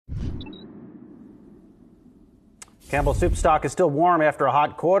Campbell Soup stock is still warm after a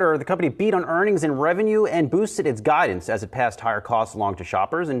hot quarter. The company beat on earnings and revenue and boosted its guidance as it passed higher costs along to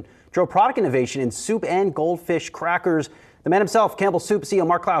shoppers and drove product innovation in soup and goldfish crackers. The man himself, Campbell Soup CEO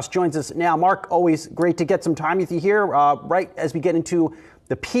Mark Clouse, joins us now. Mark, always great to get some time with you here, right as we get into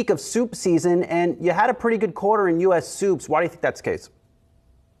the peak of soup season. And you had a pretty good quarter in U.S. soups. Why do you think that's the case?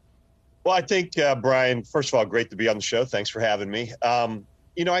 Well, I think, Brian, first of all, great to be on the show. Thanks for having me.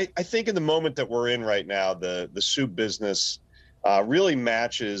 I think in the moment that we're in right now, the soup business really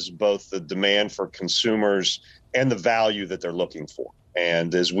matches both the demand for consumers and the value that they're looking for.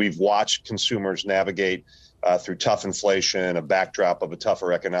 And as we've watched consumers navigate through tough inflation, a backdrop of a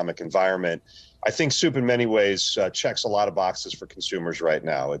tougher economic environment, I think soup in many ways checks a lot of boxes for consumers right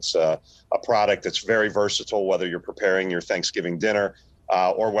now. It's a product that's very versatile, whether you're preparing your Thanksgiving dinner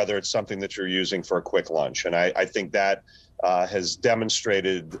or whether it's something that you're using for a quick lunch. And I think that has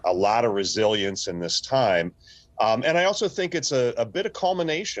demonstrated a lot of resilience in this time. And I also think it's a bit of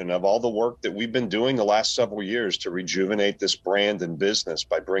culmination of all the work that we've been doing the last several years to rejuvenate this brand and business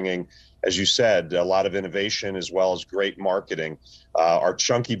by bringing, as you said, a lot of innovation as well as great marketing. Our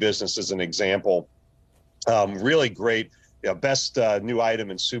Chunky business is an example. Really great. Best new item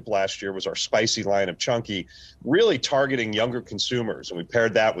in soup last year was our spicy line of Chunky, really targeting younger consumers. And we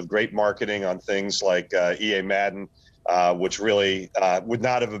paired that with great marketing on things like EA Madden, which really would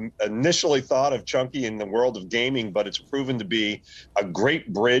not have initially thought of Chunky in the world of gaming, but it's proven to be a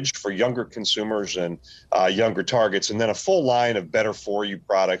great bridge for younger consumers and younger targets. And then a full line of better for you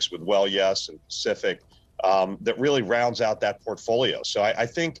products with Well Yes and Pacific that really rounds out that portfolio. So I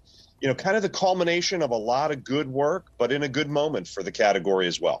think, kind of the culmination of a lot of good work, but in a good moment for the category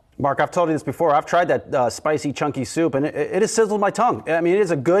as well. Mark, I've told you this before. I've tried that spicy Chunky soup, and it has sizzled my tongue. I mean, it is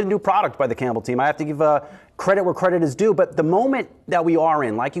a good new product by the Campbell team. I have to give credit where credit is due. But the moment that we are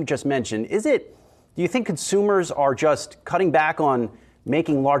in, like you just mentioned, do you think consumers are just cutting back on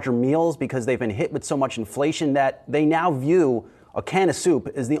making larger meals because they've been hit with so much inflation that they now view a can of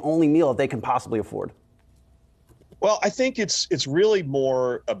soup as the only meal that they can possibly afford? Well, I think it's really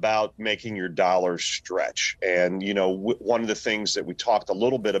more about making your dollars stretch. And, one of the things that we talked a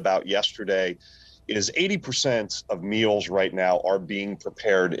little bit about yesterday is 80% of meals right now are being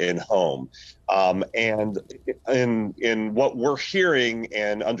prepared in home. And in what we're hearing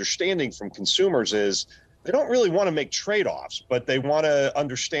and understanding from consumers is they don't really want to make trade-offs, but they want to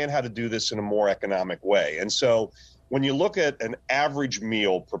understand how to do this in a more economic way. And so when you look at an average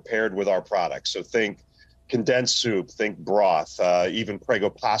meal prepared with our products, so think condensed soup, think broth, even Prego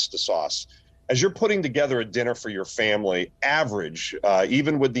pasta sauce. As you're putting together a dinner for your family, average,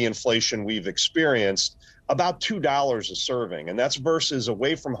 even with the inflation we've experienced, about $2 a serving. And that's versus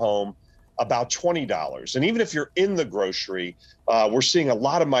away from home, about $20. And even if you're in the grocery, we're seeing a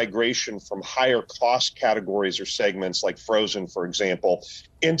lot of migration from higher cost categories or segments like frozen, for example,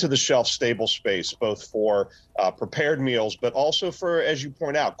 into the shelf stable space, both for prepared meals, but also for, as you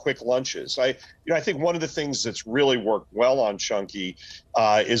point out, quick lunches. I think one of the things that's really worked well on Chunky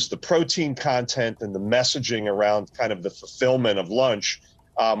is the protein content and the messaging around kind of the fulfillment of lunch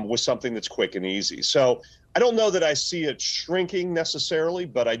with something that's quick and easy. So I don't know that I see it shrinking necessarily,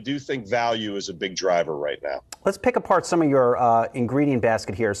 but I do think value is a big driver right now. Let's pick apart some of your ingredient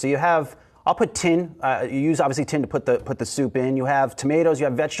basket here. So you have, I'll put tin. You use obviously tin to put the soup in. You have tomatoes. You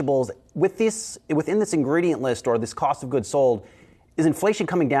have vegetables. Within this ingredient list or this cost of goods sold, is inflation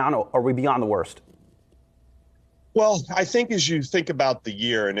coming down, or are we beyond the worst? Well, I think as you think about the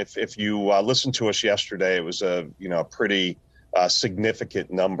year, and if you listened to us yesterday, it was a pretty significant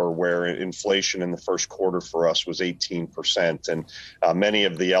number where inflation in the first quarter for us was 18%. And many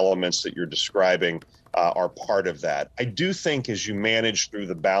of the elements that you're describing are part of that. I do think as you manage through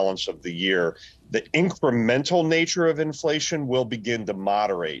the balance of the year, the incremental nature of inflation will begin to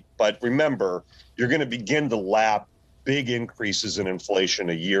moderate. But remember, you're going to begin to lap big increases in inflation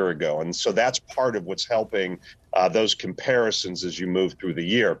a year ago. And so that's part of what's helping those comparisons as you move through the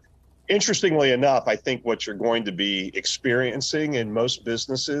year. Interestingly enough, I think what you're going to be experiencing in most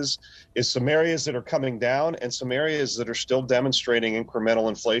businesses is some areas that are coming down and some areas that are still demonstrating incremental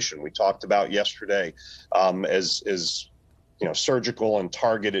inflation. We talked about yesterday, as surgical and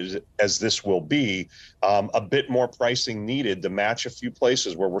targeted as this will be, a bit more pricing needed to match a few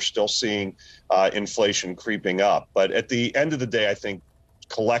places where we're still seeing inflation creeping up. But at the end of the day, I think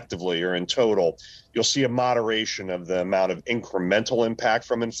collectively or in total, you'll see a moderation of the amount of incremental impact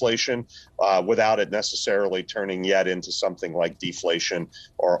from inflation without it necessarily turning yet into something like deflation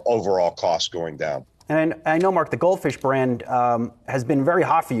or overall costs going down. And I know, Mark, the Goldfish brand has been very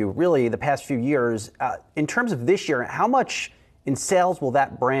hot for you, really, the past few years. In terms of this year, how much in sales will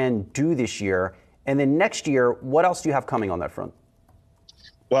that brand do this year? And then next year, what else do you have coming on that front?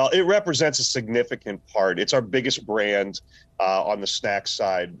 Well, it represents a significant part. It's our biggest brand on the snack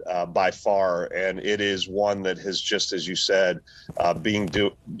side by far, and it is one that has, just as you said, been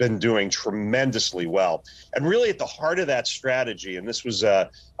doing tremendously well. And really at the heart of that strategy, and this was,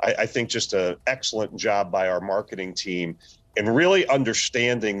 I think, just an excellent job by our marketing team in really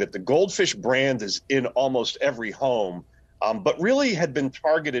understanding that the Goldfish brand is in almost every home, but really had been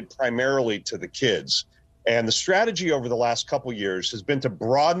targeted primarily to the kids. And the strategy over the last couple years has been to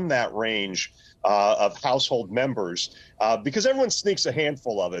broaden that range of household members because everyone sneaks a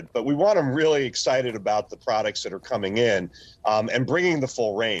handful of it, but we want them really excited about the products that are coming in and bringing the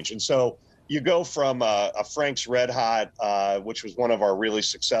full range. And so you go from a Frank's Red Hot, which was one of our really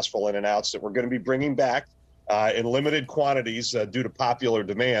successful in and outs that we're going to be bringing back in limited quantities due to popular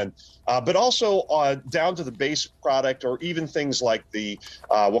demand, but also down to the basic product, or even things like the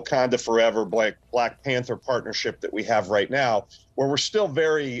Wakanda Forever Black Panther partnership that we have right now, where we're still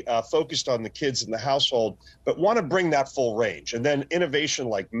very focused on the kids in the household, but want to bring that full range. And then innovation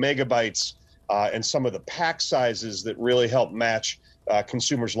like megabytes and some of the pack sizes that really help match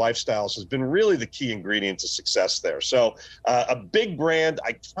consumers' lifestyles has been really the key ingredient to success there. So a big brand,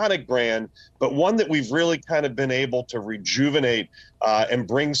 iconic brand, but one that we've really kind of been able to rejuvenate and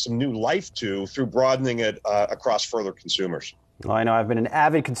bring some new life to through broadening it across further consumers. Well, I know I've been an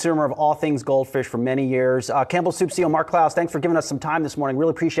avid consumer of all things Goldfish for many years. Campbell Soup CEO Mark Clouse, thanks for giving us some time this morning.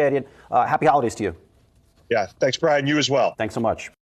 Really appreciate it. Happy holidays to you. Yeah, thanks, Brian. You as well. Thanks so much.